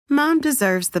Mom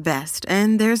deserves the best,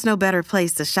 and there's no better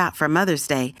place to shop for Mother's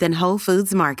Day than Whole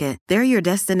Foods Market. They're your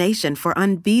destination for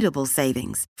unbeatable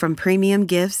savings, from premium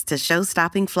gifts to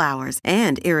show-stopping flowers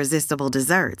and irresistible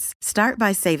desserts. Start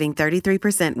by saving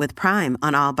 33% with Prime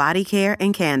on all body care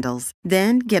and candles.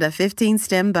 Then get a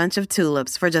 15-stem bunch of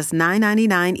tulips for just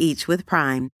 $9.99 each with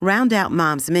Prime. Round out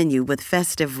Mom's menu with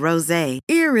festive rosé,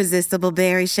 irresistible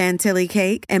berry chantilly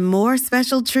cake, and more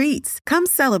special treats. Come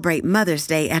celebrate Mother's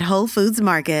Day at Whole Foods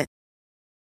Market.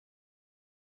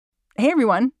 Hey,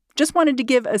 everyone. Just wanted to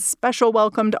give a special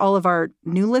welcome to all of our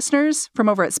new listeners from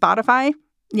over at Spotify.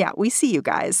 Yeah, we see you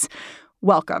guys.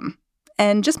 Welcome.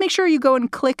 And just make sure you go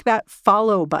and click that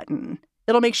follow button.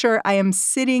 It'll make sure I am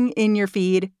sitting in your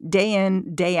feed day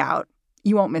in, day out.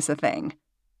 You won't miss a thing.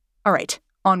 All right,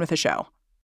 on with the show.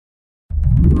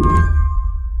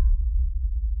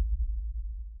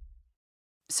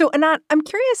 So, Anat, I'm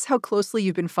curious how closely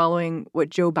you've been following what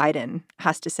Joe Biden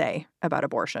has to say about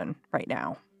abortion right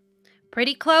now.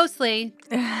 Pretty closely.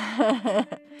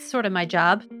 Sort of my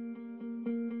job.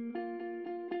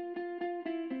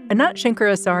 Anat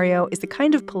Shenker-Osorio is the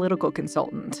kind of political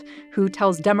consultant who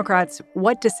tells Democrats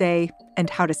what to say and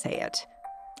how to say it.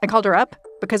 I called her up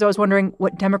because I was wondering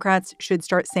what Democrats should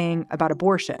start saying about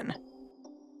abortion.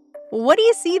 What do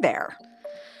you see there?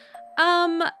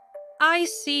 I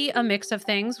see a mix of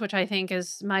things, which I think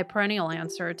is my perennial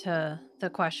answer to the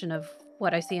question of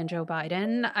what I see in Joe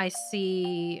Biden. I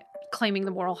see claiming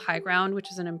the moral high ground, which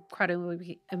is an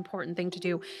incredibly important thing to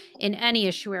do in any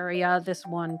issue area, this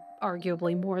one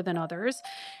arguably more than others.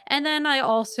 And then I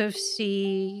also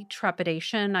see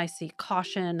trepidation, I see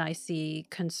caution, I see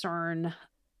concern.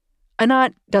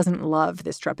 Anat doesn't love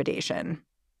this trepidation,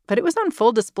 but it was on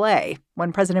full display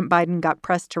when President Biden got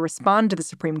pressed to respond to the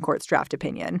Supreme Court's draft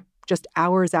opinion just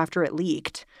hours after it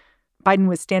leaked. Biden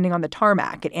was standing on the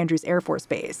tarmac at Andrews Air Force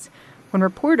Base when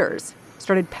reporters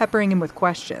started peppering him with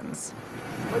questions.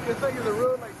 What do you think of the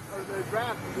ruling or the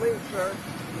draft leak, sir?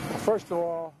 Well, first of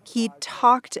all, he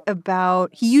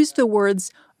used the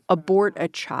words abort a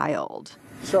child.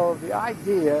 So the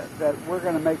idea that we're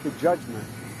going to make a judgment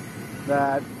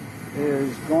that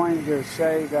is going to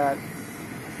say that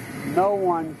no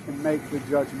one can make the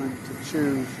judgment to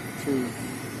choose to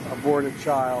abort a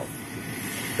child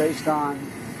based on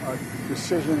a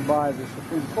decision by the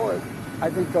Supreme Court, I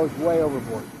think goes way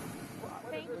overboard.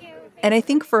 And I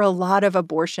think for a lot of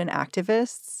abortion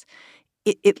activists,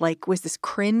 it like was this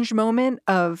cringe moment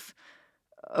of,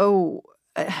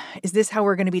 is this how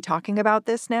we're going to be talking about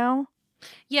this now?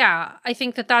 Yeah, I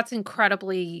think that that's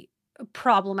incredibly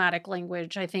problematic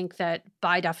language. I think that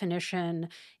by definition,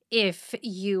 if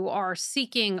you are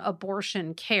seeking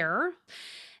abortion care,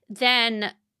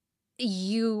 then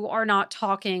you are not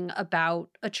talking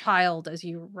about a child, as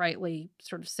you rightly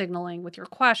sort of signaling with your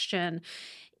question.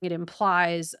 It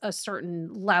implies a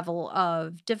certain level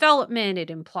of development. It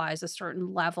implies a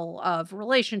certain level of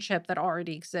relationship that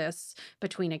already exists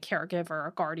between a caregiver,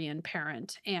 a guardian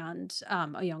parent, and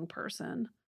a young person.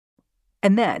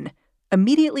 And then,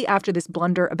 immediately after this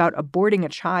blunder about aborting a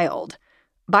child,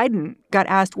 Biden got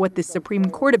asked what this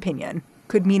Supreme Court opinion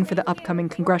could mean for the upcoming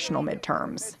congressional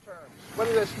midterms. What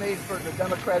does this mean for the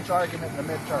Democrats' argument in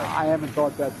the midterm? I haven't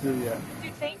thought that through yet.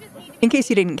 In case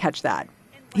you didn't catch that,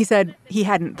 he said he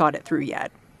hadn't thought it through yet.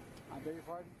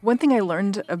 One thing I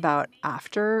learned about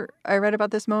after I read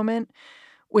about this moment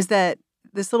was that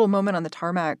this little moment on the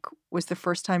tarmac was the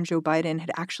first time Joe Biden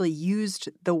had actually used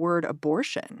the word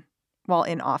abortion while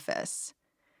in office.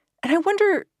 And I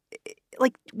wonder,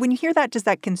 like, when you hear that, does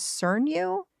that concern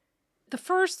you? The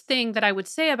first thing that I would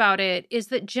say about it is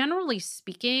that generally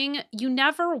speaking, you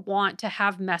never want to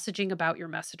have messaging about your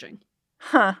messaging.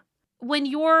 Huh. When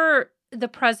you're the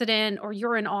president or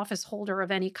you're an office holder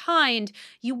of any kind,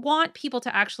 you want people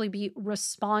to actually be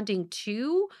responding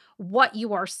to what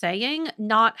you are saying,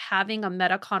 not having a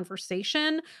meta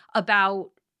conversation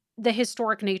about the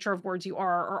historic nature of words you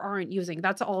are or aren't using.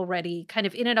 That's already kind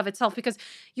of in and of itself, because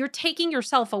you're taking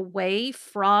yourself away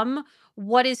from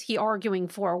what is he arguing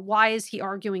for? Why is he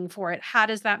arguing for it? How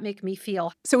does that make me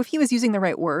feel? So if he was using the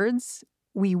right words,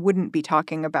 we wouldn't be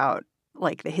talking about,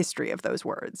 like, the history of those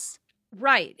words.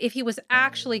 Right. If he was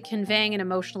actually conveying an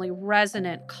emotionally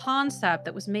resonant concept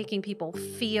that was making people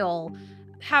feel,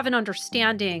 have an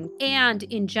understanding, and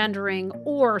engendering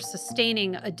or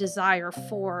sustaining a desire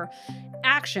for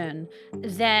action,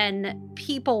 then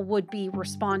people would be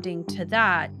responding to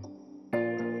that.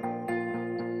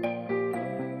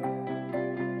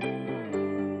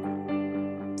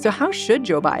 So how should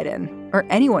Joe Biden, or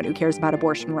anyone who cares about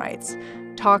abortion rights,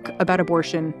 talk about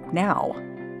abortion now?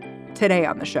 Today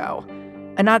on the show,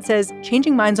 Anat says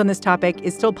changing minds on this topic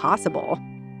is still possible.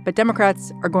 but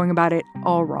Democrats are going about it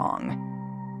all wrong.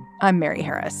 I'm Mary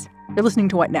Harris. You're listening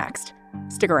to What Next?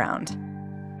 Stick around.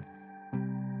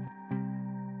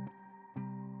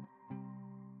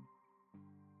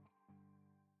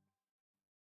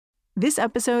 This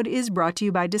episode is brought to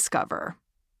you by Discover.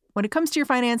 When it comes to your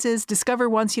finances, Discover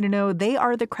wants you to know they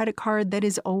are the credit card that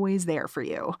is always there for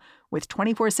you. With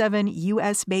 24/7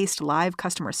 U.S.-based live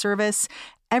customer service,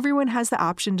 everyone has the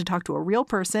option to talk to a real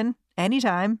person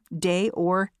anytime, day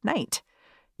or night.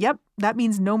 Yep, that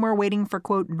means no more waiting for,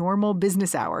 quote, normal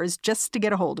business hours just to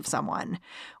get a hold of someone.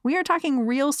 We are talking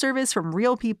real service from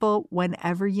real people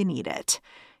whenever you need it.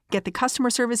 Get the customer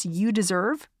service you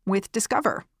deserve with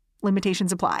Discover.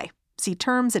 Limitations apply. See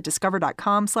terms at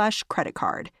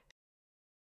discover.com/creditcard.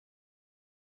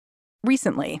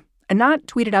 Recently, Anat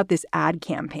tweeted out this ad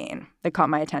campaign that caught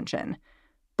my attention,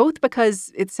 both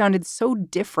because it sounded so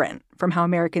different from how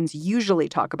Americans usually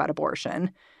talk about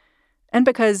abortion, and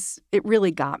because it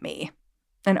really got me.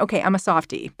 And okay, I'm a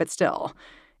softie, but still,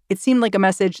 it seemed like a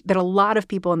message that a lot of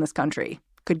people in this country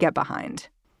could get behind.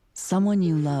 Someone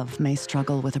you love may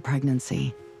struggle with a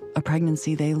pregnancy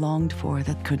they longed for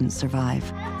that couldn't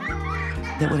survive,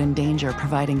 that would endanger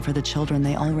providing for the children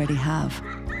they already have,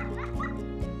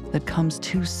 that comes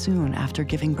too soon after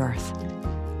giving birth,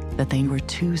 that they were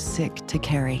too sick to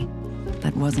carry,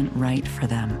 that wasn't right for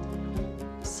them.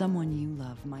 Someone you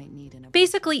love might need an abortion.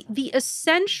 Basically, the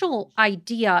essential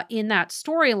idea in that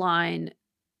storyline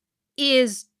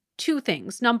is two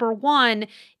things. Number one,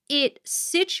 it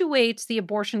situates the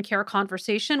abortion care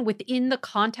conversation within the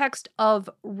context of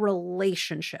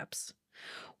relationships,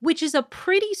 which is a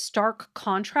pretty stark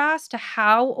contrast to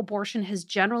how abortion has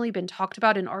generally been talked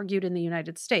about and argued in the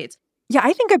United States. Yeah,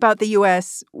 I think about the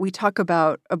U.S., we talk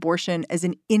about abortion as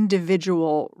an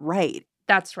individual right.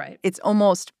 That's right. It's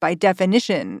almost by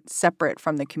definition separate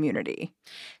from the community.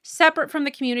 Separate from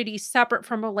the community, separate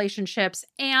from relationships.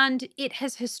 And it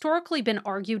has historically been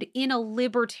argued in a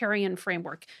libertarian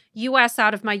framework. U.S.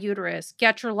 out of my uterus,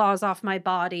 get your laws off my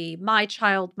body, my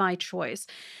child, my choice.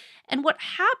 And what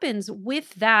happens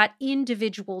with that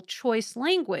individual choice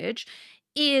language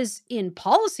is, in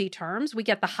policy terms, we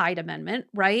get the Hyde Amendment,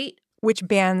 right? Which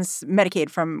bans Medicaid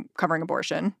from covering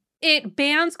abortion. It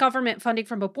bans government funding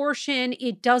from abortion.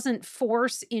 It doesn't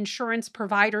force insurance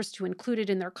providers to include it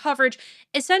in their coverage.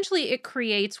 Essentially, it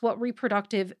creates what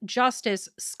reproductive justice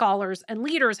scholars and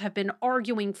leaders have been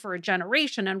arguing for a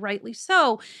generation, and rightly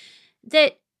so,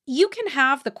 that you can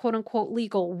have the quote unquote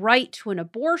legal right to an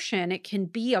abortion. It can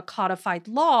be a codified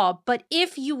law. But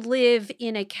if you live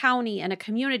in a county and a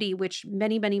community, which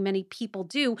many, many, many people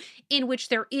do, in which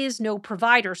there is no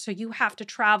provider, so you have to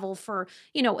travel for,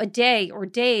 a day or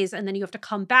days, and then you have to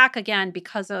come back again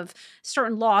because of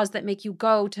certain laws that make you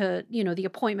go to, the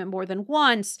appointment more than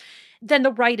once, then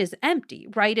the right is empty,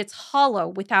 right? It's hollow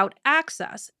without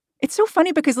access. It's so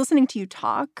funny because listening to you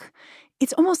talk,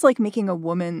 it's almost like making a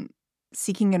woman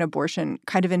seeking an abortion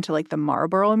kind of into like the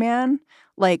Marlboro Man,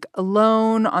 like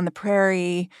alone on the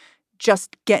prairie,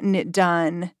 just getting it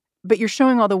done. But you're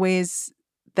showing all the ways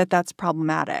that that's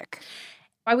problematic.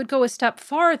 I would go a step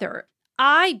farther.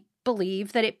 I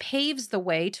believe that it paves the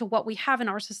way to what we have in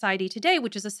our society today,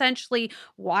 which is essentially,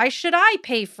 why should I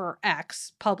pay for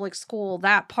X public school,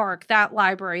 that park, that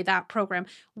library, that program?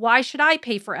 Why should I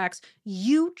pay for X?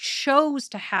 You chose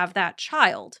to have that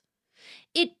child.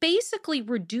 It basically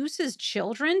reduces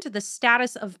children to the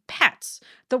status of pets,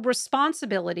 the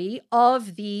responsibility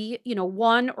of the,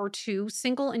 one or two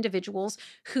single individuals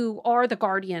who are the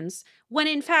guardians, when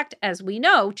in fact, as we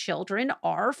know, children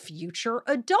are future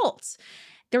adults.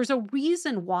 There's a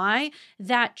reason why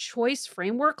that choice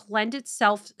framework lends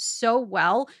itself so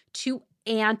well to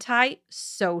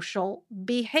antisocial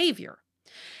behavior.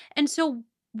 And so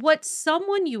what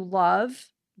Someone You Love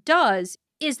does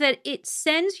is that it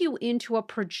sends you into a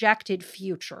projected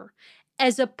future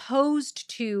as opposed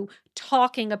to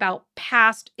talking about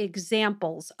past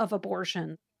examples of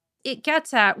abortion. It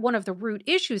gets at one of the root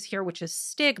issues here, which is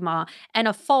stigma and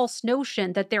a false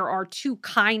notion that there are two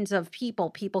kinds of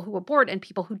people who abort and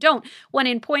people who don't, when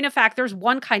in point of fact, there's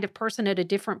one kind of person at a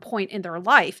different point in their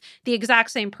life. The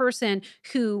exact same person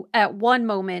who at one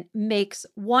moment makes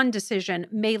one decision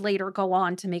may later go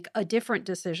on to make a different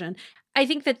decision. I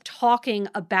think that talking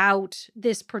about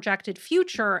this projected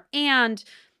future and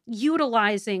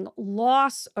utilizing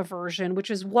loss aversion,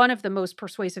 which is one of the most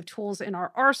persuasive tools in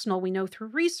our arsenal, we know through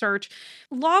research,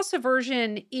 loss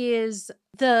aversion is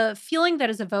the feeling that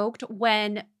is evoked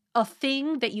when a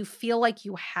thing that you feel like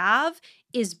you have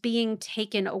is being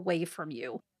taken away from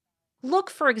you. Look,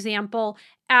 for example,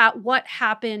 at what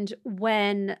happened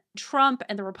when Trump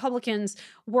and the Republicans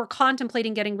were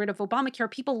contemplating getting rid of Obamacare,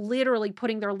 people literally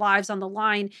putting their lives on the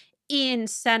line in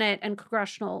Senate and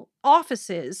congressional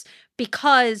offices,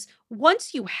 because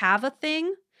once you have a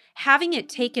thing, having it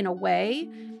taken away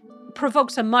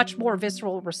provokes a much more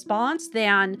visceral response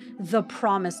than the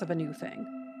promise of a new thing.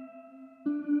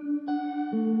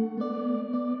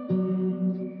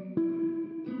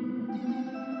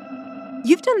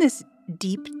 You've done this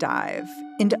deep dive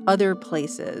into other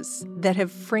places that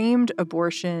have framed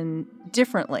abortion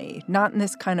differently, not in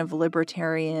this kind of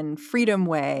libertarian freedom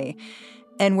way,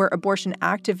 and where abortion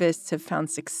activists have found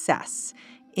success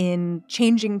in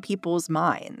changing people's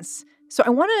minds. So I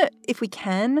want to, if we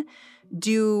can,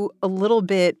 do a little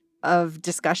bit of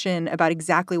discussion about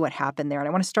exactly what happened there. And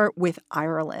I want to start with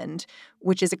Ireland,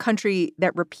 which is a country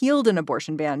that repealed an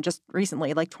abortion ban just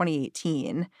recently, like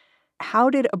 2018. How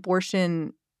did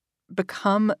abortion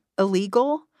become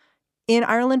illegal in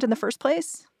Ireland in the first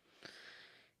place?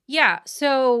 Yeah.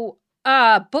 So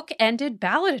book-ended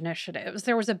ballot initiatives.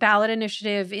 There was a ballot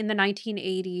initiative in the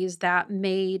 1980s that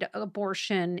made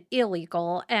abortion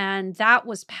illegal, and that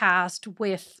was passed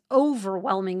with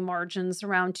overwhelming margins,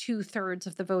 around 2/3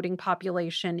 of the voting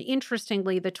population.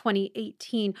 Interestingly, the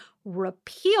 2018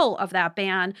 repeal of that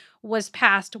ban was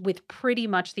passed with pretty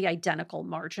much the identical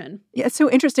margin. Yeah, it's so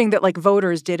interesting that like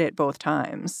voters did it both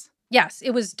times. Yes,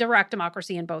 it was direct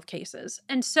democracy in both cases.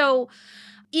 And so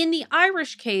in the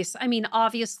Irish case, I mean,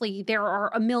 obviously, there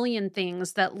are a million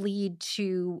things that lead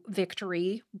to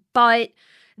victory, but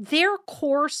their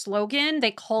core slogan,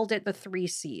 they called it the 3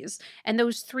 Cs. And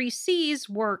those 3 Cs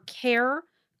were care,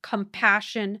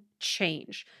 compassion,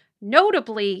 change.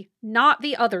 Notably, not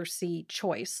the other C,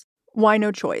 choice. Why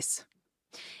no choice?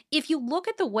 If you look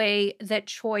at the way that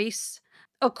choice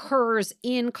occurs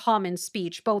in common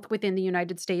speech, both within the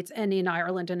United States and in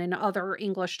Ireland and in other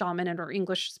English-dominant or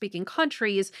English-speaking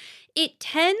countries, it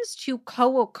tends to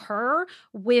co-occur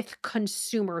with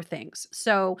consumer things.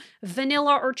 So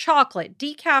vanilla or chocolate,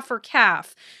 decaf or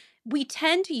calf. We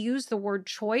tend to use the word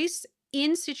choice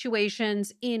in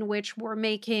situations in which we're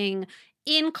making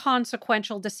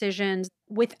inconsequential decisions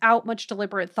without much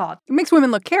deliberate thought. It makes women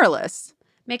look careless.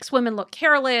 Makes women look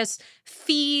careless,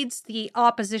 feeds the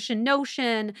opposition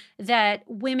notion that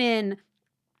women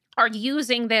are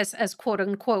using this as quote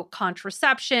unquote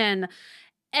contraception,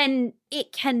 and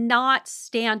it cannot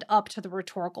stand up to the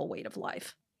rhetorical weight of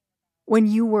life. When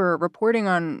you were reporting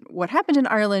on what happened in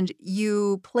Ireland,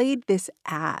 you played this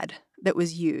ad that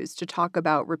was used to talk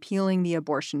about repealing the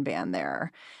abortion ban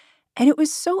there. And it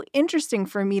was so interesting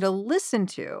for me to listen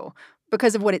to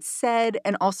because of what it said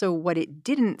and also what it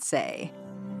didn't say.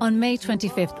 On May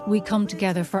 25th, we come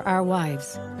together for our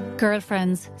wives,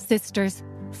 girlfriends, sisters,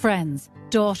 friends,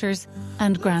 daughters,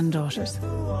 and granddaughters.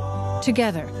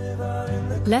 Together,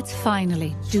 let's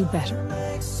finally do better.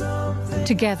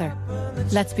 Together,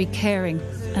 let's be caring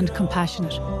and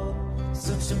compassionate.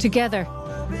 Together,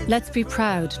 let's be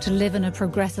proud to live in a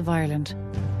progressive Ireland.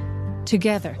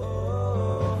 Together,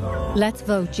 let's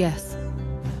vote yes.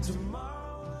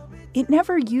 It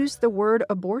never used the word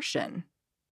abortion.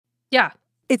 Yeah.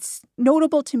 It's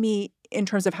notable to me in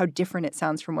terms of how different it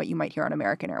sounds from what you might hear on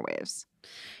American airwaves.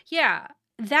 Yeah.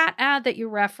 That ad that you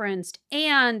referenced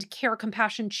and Care,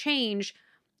 Compassion, Change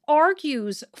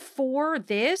argues for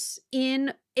this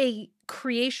in a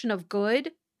creation of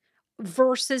good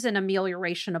versus an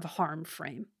amelioration of harm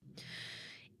frame.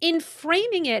 In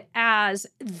framing it as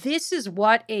this is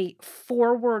what a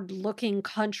forward-looking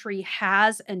country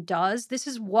has and does, this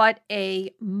is what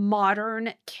a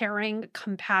modern, caring,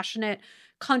 compassionate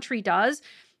country does,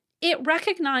 it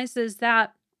recognizes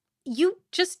that you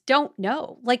just don't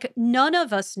know. Like, none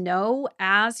of us know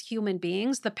as human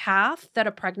beings the path that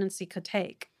a pregnancy could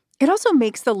take. It also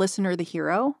makes the listener the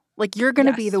hero. Like, you're going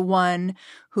to be Yes. the one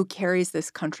who carries this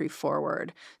country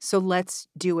forward. So let's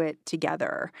do it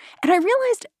together. And I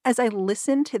realized as I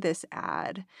listened to this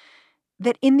ad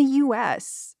that in the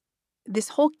U.S., this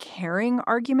whole caring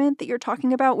argument that you're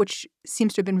talking about, which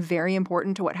seems to have been very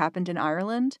important to what happened in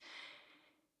Ireland,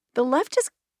 the left has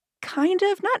kind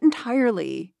of, not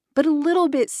entirely, but a little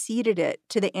bit ceded it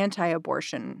to the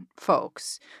anti-abortion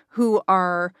folks who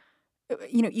are,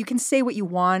 you know, you can say what you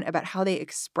want about how they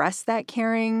express that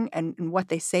caring and what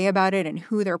they say about it and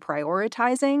who they're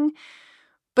prioritizing,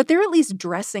 but they're at least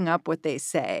dressing up what they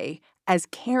say as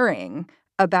caring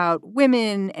about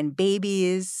women and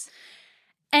babies.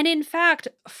 And in fact,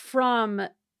 from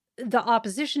the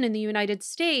opposition in the United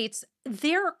States,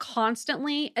 they're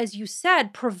constantly, as you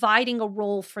said, providing a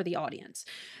role for the audience.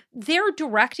 They're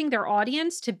directing their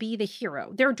audience to be the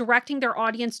hero. They're directing their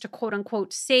audience to, quote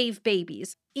unquote, save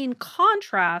babies. In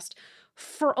contrast,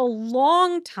 for a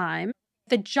long time,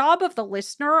 the job of the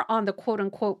listener on the, quote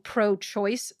unquote,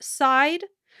 pro-choice side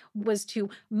was to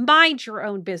mind your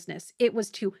own business. It was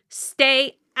to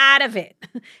stay out of it.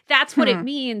 That's what it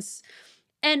means.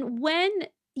 And when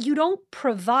you don't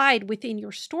provide within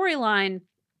your storyline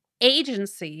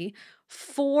agency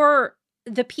for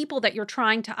the people that you're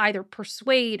trying to either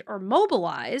persuade or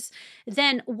mobilize,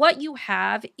 then what you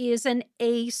have is an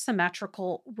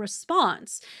asymmetrical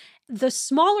response. The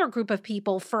smaller group of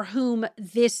people for whom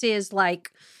this is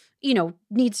like, you know,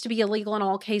 needs to be illegal in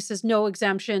all cases, no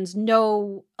exemptions,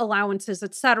 no allowances,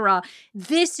 etc.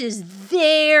 This is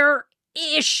their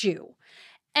issue.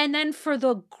 And then for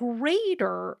the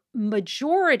greater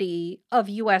majority of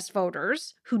U.S.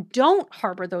 voters who don't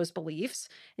harbor those beliefs,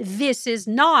 this is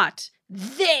not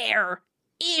their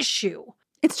issue.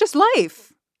 It's just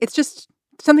life. It's just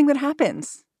something that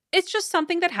happens. It's just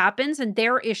something that happens, and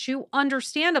their issue,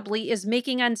 understandably, is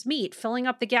making ends meet, filling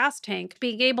up the gas tank,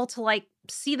 being able to, like,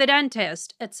 see the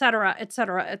dentist, et cetera, et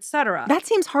cetera, et cetera. That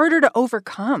seems harder to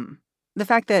overcome. The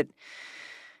fact that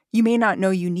you may not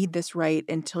know you need this right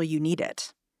until you need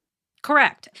it.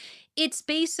 Correct. It's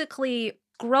basically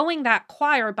growing that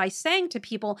choir by saying to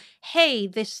people, hey,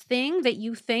 this thing that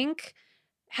you think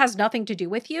has nothing to do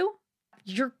with you,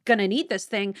 you're going to need this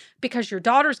thing because your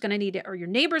daughter's going to need it, or your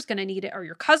neighbor's going to need it, or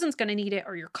your cousin's going to need it,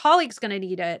 or your colleague's going to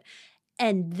need it.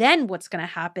 And then what's going to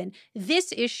happen?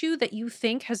 This issue that you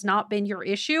think has not been your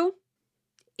issue,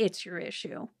 it's your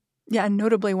issue. Yeah, and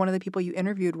notably, one of the people you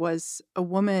interviewed was a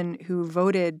woman who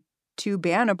voted to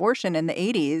ban abortion in the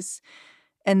 80s.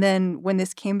 And then when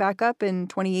this came back up in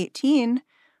 2018,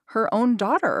 her own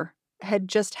daughter had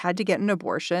just had to get an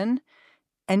abortion.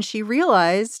 And she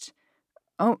realized,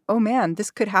 oh man,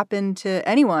 this could happen to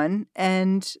anyone,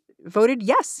 and voted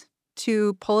yes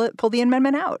to pull the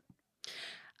amendment out.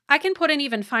 I can put an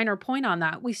even finer point on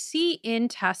that. We see in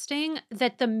testing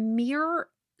that the mere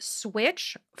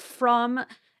switch from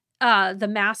the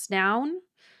mass noun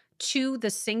to the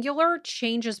singular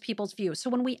changes people's view. So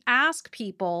when we ask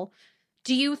people,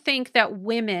 do you think that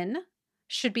women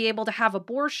should be able to have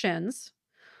abortions?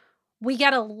 We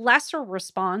get a lesser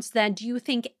response than, do you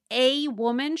think a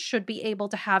woman should be able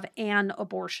to have an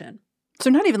abortion?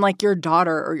 So not even like your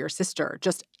daughter or your sister,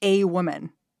 just a woman.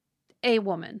 A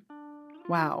woman.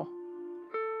 Wow.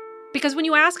 Because when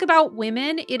you ask about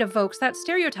women, it evokes that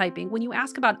stereotyping. When you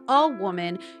ask about a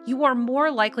woman, you are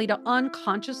more likely to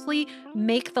unconsciously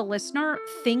make the listener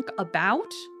think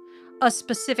about a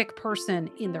specific person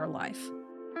in their life.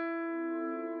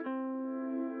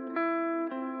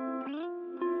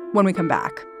 When we come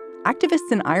back,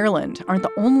 activists in Ireland aren't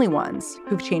the only ones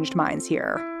who've changed minds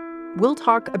here. We'll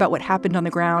talk about what happened on the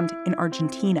ground in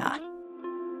Argentina.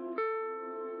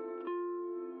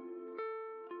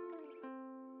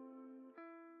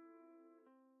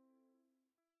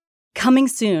 Coming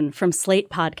soon from Slate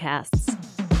Podcasts.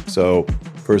 So,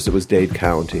 first it was Dade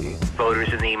County.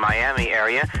 Voters in the Miami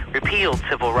area repealed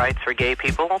civil rights for gay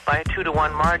people by a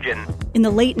 2-to-1 margin. In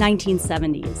the late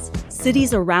 1970s,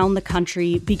 cities around the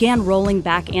country began rolling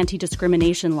back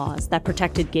anti-discrimination laws that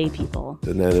protected gay people.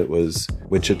 And then it was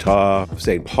Wichita,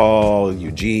 St. Paul,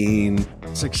 Eugene.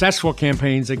 Successful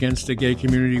campaigns against the gay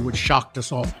community, which shocked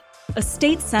us all. A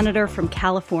state senator from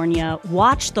California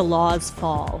watched the laws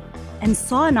fall and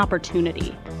saw an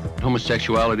opportunity.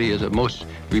 Homosexuality is a most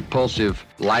repulsive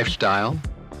lifestyle.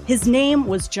 His name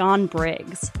was John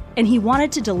Briggs, and he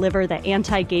wanted to deliver the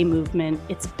anti-gay movement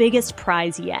its biggest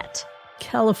prize yet.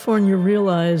 California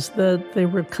realized that they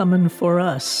were coming for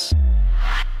us.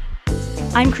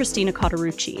 I'm Christina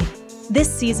Cauterucci.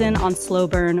 This season on Slow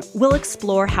Burn, we'll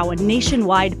explore how a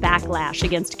nationwide backlash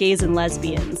against gays and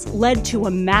lesbians led to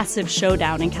a massive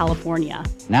showdown in California.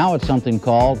 Now it's something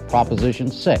called Proposition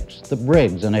 6, the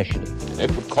Briggs Initiative. It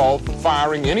would call for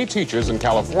firing any teachers in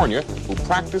California who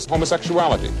practice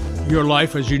homosexuality. Your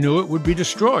life as you knew it would be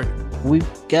destroyed. We've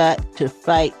got to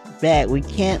fight back. We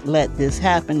can't let this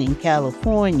happen in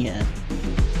California.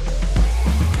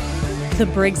 The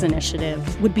Briggs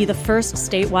Initiative would be the first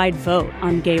statewide vote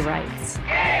on gay rights.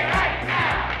 Gay rights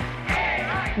now! Gay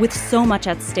rights! With so much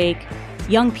at stake,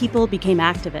 young people became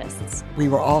activists. We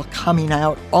were all coming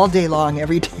out all day long,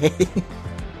 every day.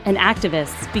 And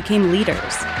activists became leaders.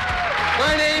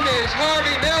 My name is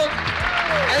Harvey Milk,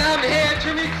 and I'm here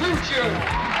to recruit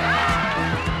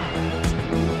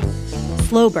you.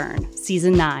 Slow Burn,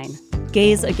 Season 9,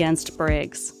 Gays Against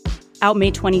Briggs. Out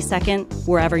May 22nd,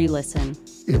 wherever you listen.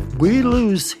 If we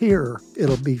lose here,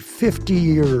 it'll be 50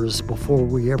 years before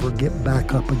we ever get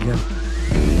back up again.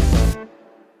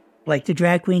 Like the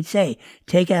drag queens say,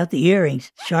 take out the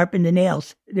earrings, sharpen the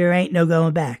nails. There ain't no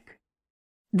going back.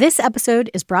 This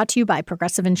episode is brought to you by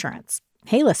Progressive Insurance.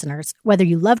 Hey, listeners, whether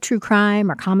you love true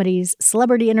crime or comedies,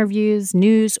 celebrity interviews,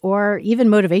 news, or even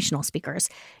motivational speakers,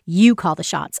 you call the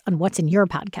shots on what's in your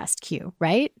podcast queue,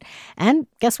 right? And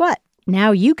guess what?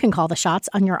 Now you can call the shots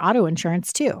on your auto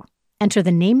insurance, too. Enter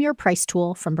the Name Your Price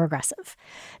tool from Progressive.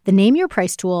 The Name Your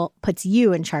Price tool puts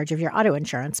you in charge of your auto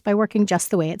insurance by working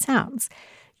just the way it sounds.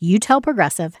 You tell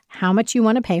Progressive how much you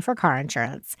want to pay for car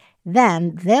insurance.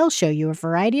 Then they'll show you a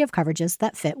variety of coverages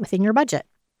that fit within your budget,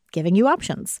 giving you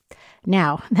options.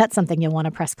 Now, that's something you'll want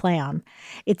to press play on.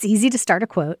 It's easy to start a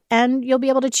quote, and you'll be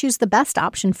able to choose the best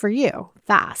option for you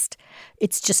fast.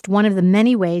 It's just one of the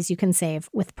many ways you can save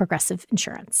with Progressive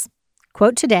Insurance.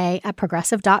 Quote today at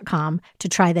Progressive.com to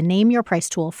try the Name Your Price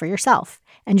tool for yourself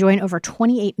and join over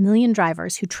 28 million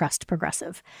drivers who trust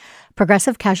Progressive.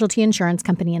 Progressive Casualty Insurance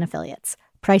Company and Affiliates.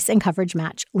 Price and coverage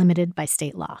match limited by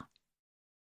state law.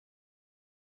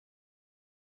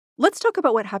 Let's talk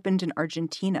about what happened in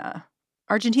Argentina.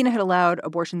 Argentina had allowed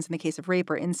abortions in the case of rape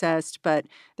or incest, but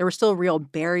there were still real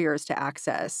barriers to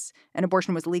access, and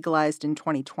abortion was legalized in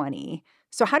 2020.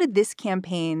 So how did this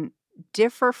campaign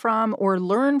differ from or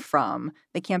learn from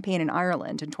the campaign in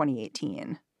Ireland in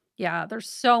 2018? Yeah, there's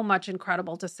so much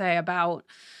incredible to say about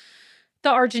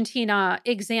the Argentina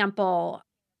example.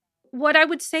 What I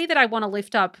would say that I want to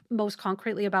lift up most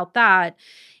concretely about that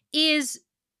is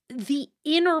the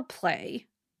interplay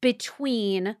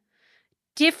between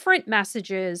different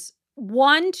messages,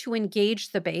 one to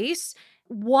engage the base,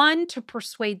 one to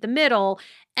persuade the middle,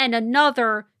 and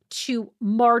another to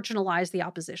marginalize the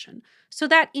opposition. So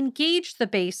that engaged the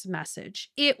base message.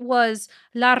 It was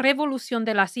La Revolución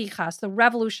de las Hijas, the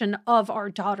revolution of our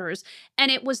daughters.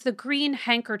 And it was the green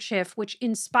handkerchief, which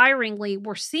inspiringly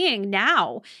we're seeing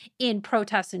now in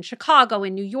protests in Chicago,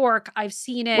 in New York. I've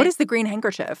seen it. What is the green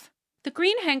handkerchief? The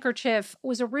green handkerchief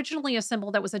was originally a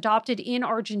symbol that was adopted in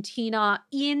Argentina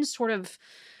in sort of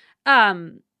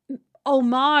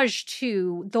homage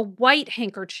to the white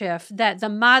handkerchief that the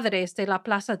Madres de la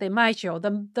Plaza de Mayo,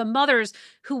 the mothers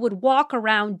who would walk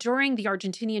around during the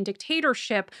Argentinian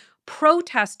dictatorship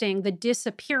protesting the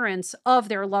disappearance of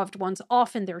their loved ones,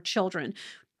 often their children.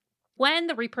 When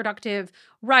the reproductive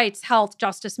rights, health,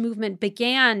 justice movement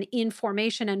began in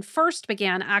formation and first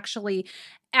began actually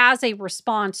as a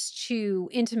response to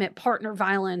intimate partner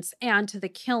violence and to the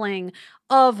killing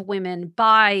of women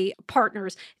by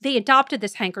partners, they adopted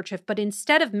this handkerchief, but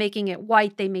instead of making it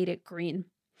white, they made it green.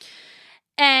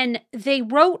 And they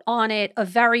wrote on it a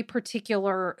very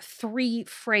particular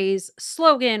 3-phrase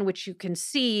slogan, which you can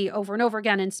see over and over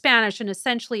again in Spanish. And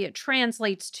essentially it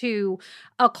translates to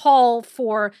a call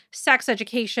for sex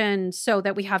education so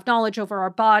that we have knowledge over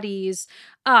our bodies,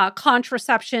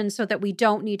 contraception so that we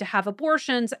don't need to have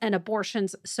abortions, and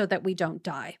abortions so that we don't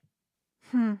die.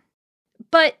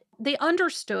 But they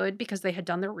understood, because they had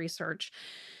done their research,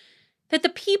 that the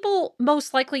people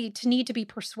most likely to need to be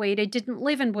persuaded didn't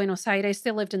live in Buenos Aires,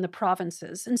 they lived in the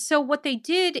provinces. And so what they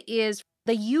did is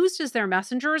they used as their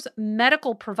messengers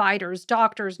medical providers,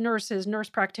 doctors, nurses, nurse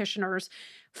practitioners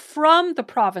from the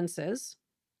provinces.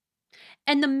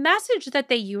 And the message that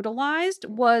they utilized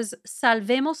was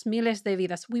salvemos miles de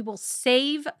vidas. We will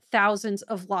save thousands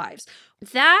of lives.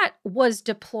 That was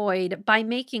deployed by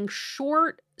making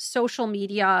short social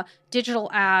media, digital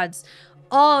ads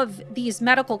of these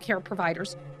medical care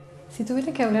providers. Si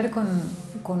tuviera que hablar con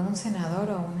un senador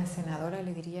o una senadora,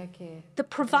 le diría que the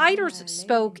providers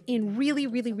spoke in really,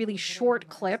 really, really short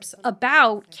clips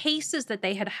about cases that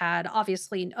they had,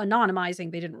 obviously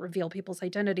anonymizing, they didn't reveal people's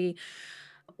identity,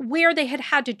 where they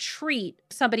had to treat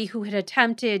somebody who had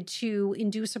attempted to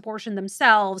induce abortion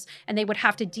themselves, and they would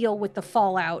have to deal with the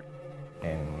fallout.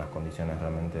 En unas condiciones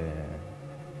realmente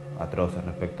atroces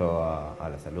respecto a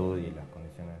la salud y las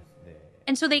condiciones.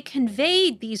 And so they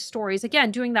conveyed these stories, again,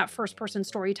 doing that first-person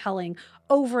storytelling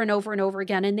over and over and over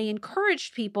again. And they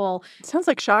encouraged people. It sounds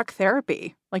like shock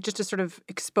therapy, like just to sort of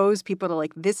expose people to,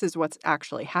 like, this is what's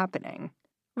actually happening.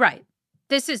 Right.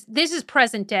 This is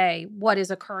present day, what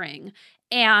is occurring.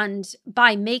 And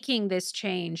by making this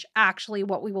change, actually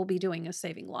what we will be doing is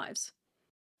saving lives.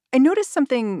 I noticed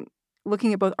something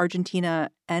looking at both Argentina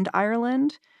and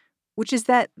Ireland, which is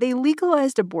that they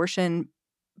legalized abortion,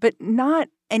 but not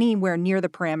anywhere near the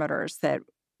parameters that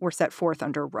were set forth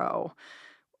under Roe.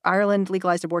 Ireland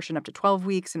legalized abortion up to 12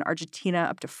 weeks and Argentina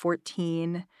up to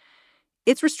 14.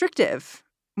 It's restrictive,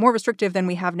 more restrictive than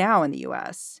we have now in the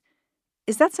U.S.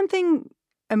 Is that something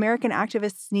American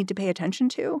activists need to pay attention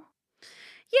to?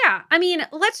 Yeah, I mean,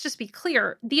 let's just be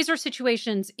clear. These are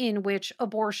situations in which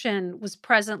abortion was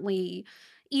presently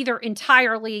either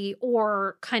entirely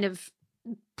or kind of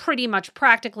pretty much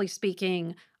practically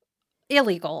speaking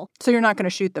illegal. So you're not going to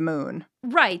shoot the moon.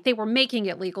 Right. They were making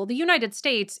it legal. The United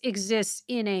States exists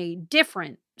in a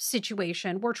different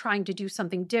situation. We're trying to do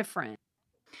something different.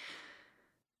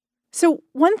 So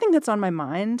one thing that's on my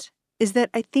mind is that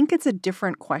I think it's a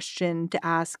different question to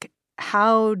ask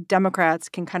how Democrats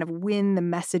can kind of win the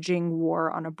messaging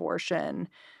war on abortion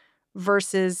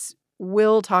versus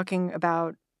will talking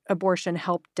about abortion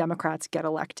help Democrats get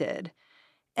elected.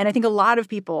 And I think a lot of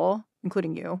people,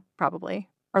 including you probably,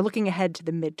 are looking ahead to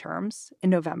the midterms in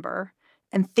November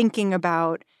and thinking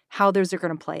about how those are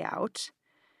going to play out.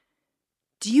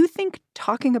 Do you think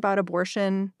talking about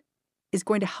abortion is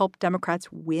going to help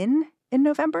Democrats win in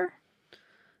November?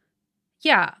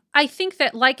 Yeah, I think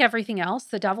that like everything else,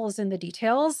 the devil is in the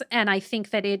details. And I think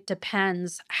that it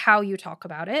depends how you talk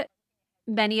about it.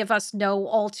 Many of us know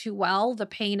all too well the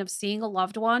pain of seeing a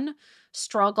loved one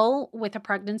struggle with a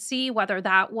pregnancy, whether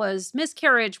that was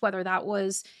miscarriage, whether that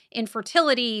was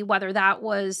infertility, whether that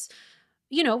was,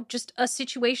 just a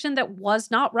situation that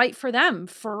was not right for them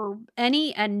for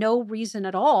any and no reason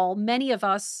at all. Many of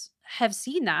us have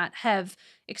seen that, have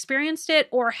experienced it,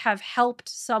 or have helped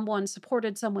someone,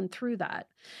 supported someone through that.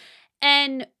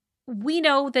 And we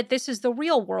know that this is the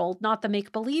real world, not the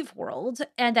make-believe world,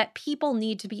 and that people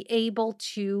need to be able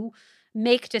to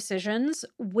make decisions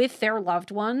with their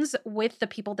loved ones, with the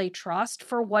people they trust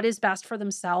for what is best for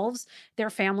themselves, their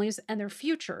families, and their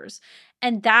futures.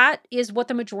 And that is what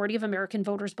the majority of American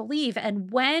voters believe.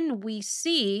 And when we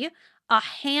see a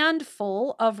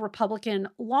handful of Republican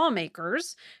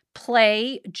lawmakers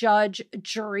play judge,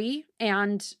 jury,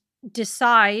 and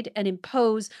decide and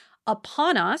impose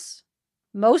upon us,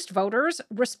 most voters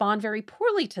respond very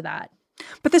poorly to that.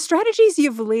 But the strategies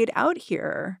you've laid out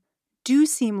here do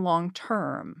seem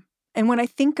long-term. And when I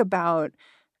think about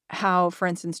how, for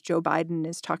instance, Joe Biden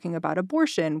is talking about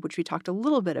abortion, which we talked a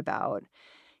little bit about,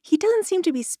 he doesn't seem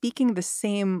to be speaking the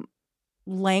same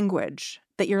language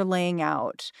that you're laying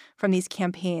out from these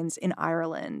campaigns in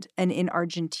Ireland and in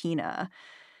Argentina.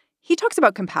 He talks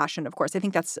about compassion, of course. I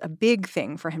think that's a big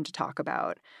thing for him to talk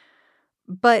about.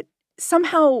 But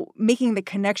somehow making the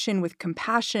connection with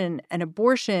compassion and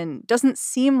abortion doesn't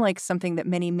seem like something that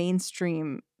many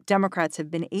mainstream Democrats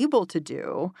have been able to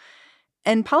do.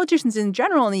 And politicians in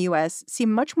general in the U.S.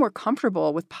 seem much more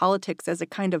comfortable with politics as a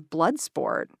kind of blood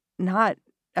sport, not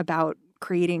about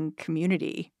creating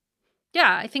community.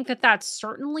 Yeah, I think that that's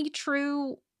certainly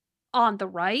true on the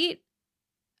right.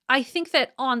 I think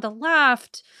that on the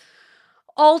left,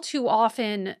 all too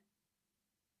often,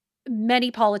 many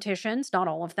politicians, not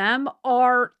all of them,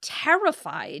 are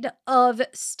terrified of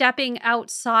stepping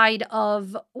outside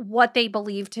of what they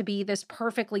believe to be this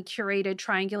perfectly curated,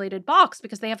 triangulated box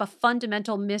because they have a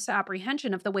fundamental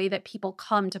misapprehension of the way that people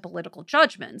come to political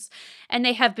judgments. And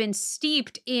they have been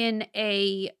steeped in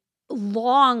a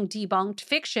long debunked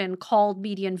fiction called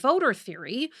median voter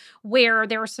theory, where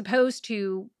they're supposed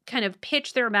to kind of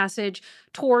pitch their message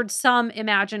towards some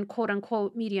imagined quote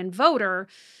unquote median voter.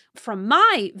 From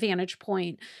my vantage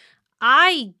point,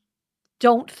 I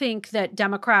don't think that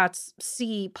Democrats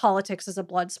see politics as a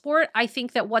blood sport. I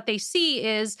think that what they see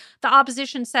is the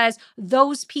opposition says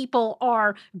those people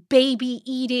are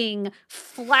baby-eating,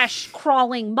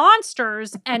 flesh-crawling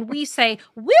monsters, and we say,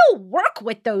 we'll work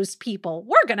with those people.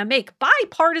 We're going to make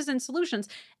bipartisan solutions.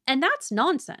 And that's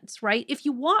nonsense, right? If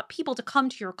you want people to come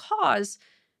to your cause,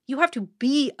 you have to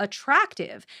be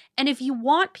attractive. And if you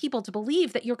want people to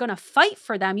believe that you're going to fight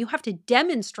for them, you have to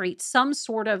demonstrate some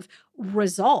sort of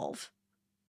resolve.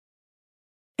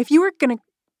 If you were going to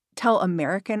tell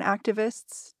American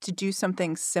activists to do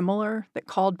something similar that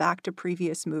called back to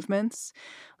previous movements,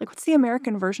 like what's the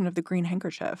American version of the green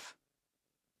handkerchief?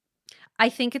 I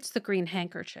think it's the green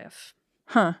handkerchief.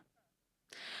 Huh.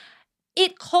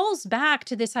 It calls back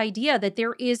to this idea that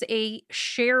there is a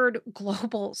shared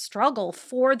global struggle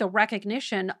for the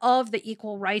recognition of the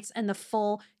equal rights and the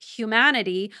full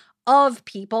humanity of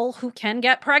people who can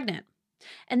get pregnant.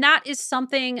 And that is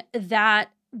something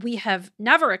that we have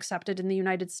never accepted in the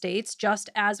United States, just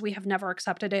as we have never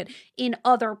accepted it in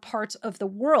other parts of the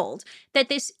world. That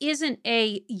this isn't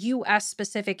a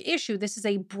U.S.-specific issue. This is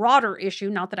a broader issue,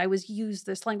 not that I was use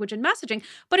this language in messaging,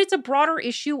 but it's a broader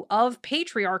issue of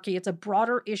patriarchy. It's a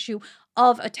broader issue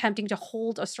of attempting to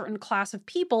hold a certain class of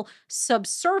people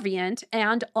subservient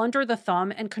and under the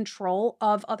thumb and control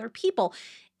of other people.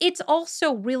 It's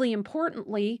also, really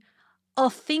importantly, a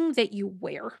thing that you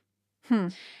wear.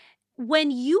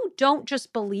 when you don't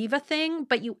just believe a thing,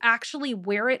 but you actually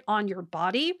wear it on your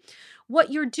body,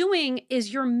 what you're doing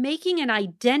is you're making an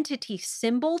identity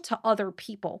symbol to other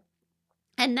people.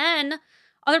 And then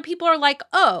other people are like,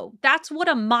 oh, that's what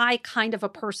a my kind of a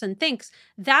person thinks.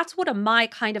 That's what a my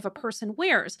kind of a person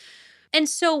wears. And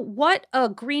so what a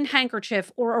green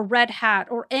handkerchief or a red hat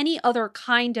or any other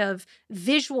kind of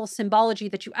visual symbology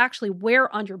that you actually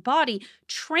wear on your body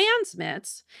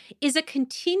transmits is a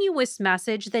continuous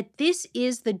message that this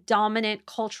is the dominant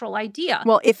cultural idea.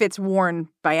 Well, if it's worn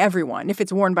by everyone, if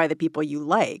it's worn by the people you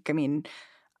like, I mean,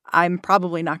 I'm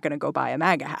probably not going to go buy a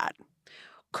MAGA hat.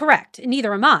 Correct. And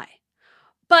neither am I.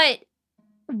 But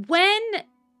when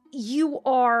you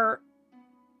are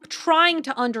trying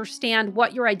to understand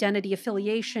what your identity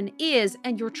affiliation is,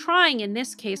 and you're trying, in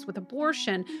this case with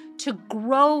abortion, to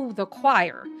grow the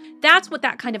choir, that's what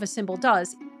that kind of a symbol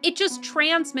does. It just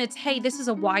transmits, hey, this is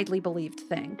a widely believed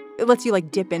thing. It lets you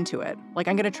dip into it. I'm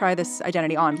going to try this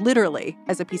identity on literally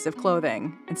as a piece of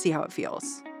clothing and see how it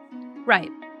feels. Right.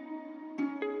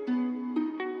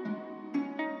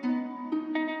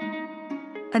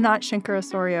 Anat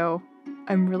Shenker-Osorio,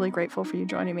 I'm really grateful for you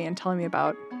joining me and telling me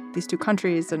about these two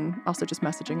countries and also just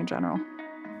messaging in general.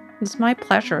 It's my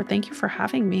pleasure. Thank you for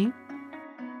having me.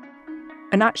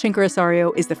 Anat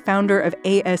Shenker-Osorio is the founder of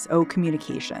ASO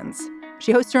Communications.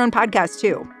 She hosts her own podcast,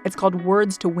 too. It's called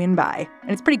Words to Win By,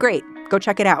 and it's pretty great. Go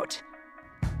check it out.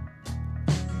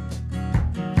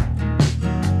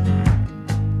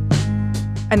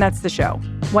 And that's the show.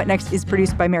 What Next is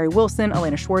produced by Mary Wilson,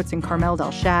 Elena Schwartz, and Carmel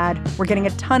Delshad. We're getting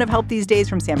a ton of help these days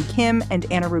from Sam Kim and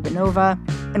Anna Rubinova.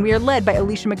 And we are led by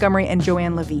Alicia Montgomery and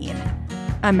Joanne Levine.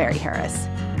 I'm Mary Harris.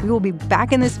 We will be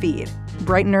back in this feed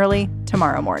bright and early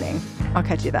tomorrow morning. I'll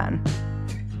catch you then.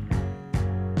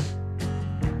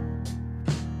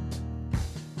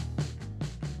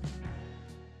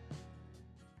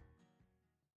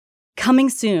 Coming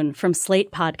soon from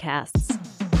Slate Podcasts.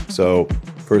 So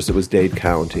first it was Dade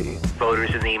County.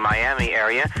 Voters in the Miami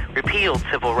area repealed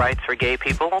civil rights for gay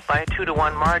people by a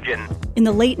 2-to-1 margin. In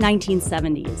the late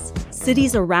 1970s,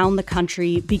 cities around the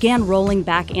country began rolling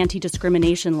back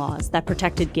anti-discrimination laws that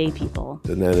protected gay people.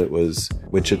 And then it was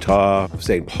Wichita,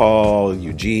 St. Paul,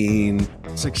 Eugene.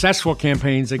 Successful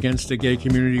campaigns against the gay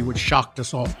community, which shocked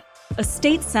us all. A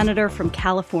state senator from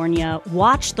California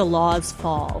watched the laws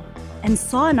fall and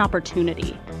saw an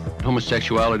opportunity.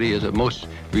 Homosexuality is a most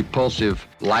repulsive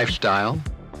lifestyle.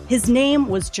 His name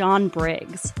was John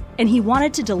Briggs, and he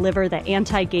wanted to deliver the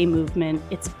anti-gay movement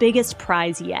its biggest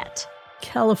prize yet.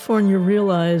 California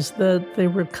realized that they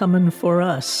were coming for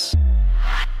us.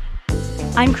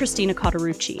 I'm Christina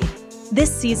Cauterucci.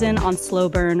 This season on Slow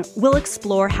Burn, we'll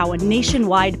explore how a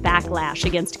nationwide backlash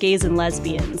against gays and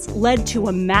lesbians led to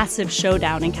a massive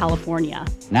showdown in California.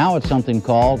 Now it's something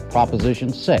called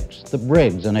Proposition 6, the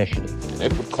Briggs Initiative.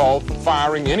 It would call for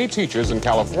firing any teachers in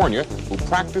California who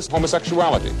practice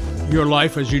homosexuality. Your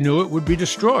life as you knew it would be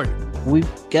destroyed.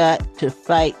 We've got to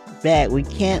fight back. We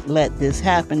can't let this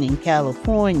happen in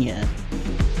California.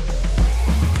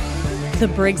 The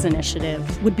Briggs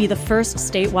Initiative would be the first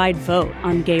statewide vote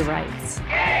on gay rights.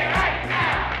 Gay rights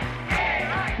now! Gay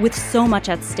rights! With so much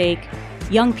at stake,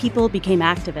 young people became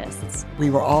activists. We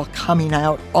were all coming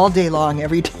out all day long,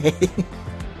 every day.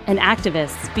 And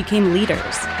activists became leaders.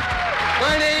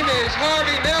 My name is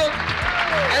Harvey Milk,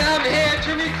 and I'm here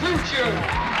to recruit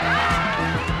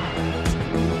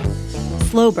you.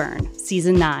 Slow Burn,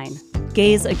 Season 9,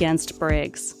 Gays Against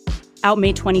Briggs. Out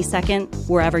May 22nd,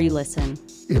 wherever you listen.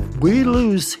 If we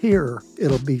lose here,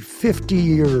 it'll be 50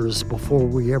 years before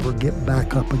we ever get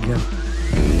back up again.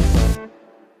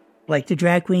 Like the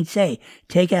drag queens say,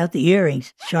 take out the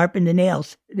earrings, sharpen the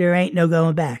nails. There ain't no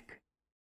going back.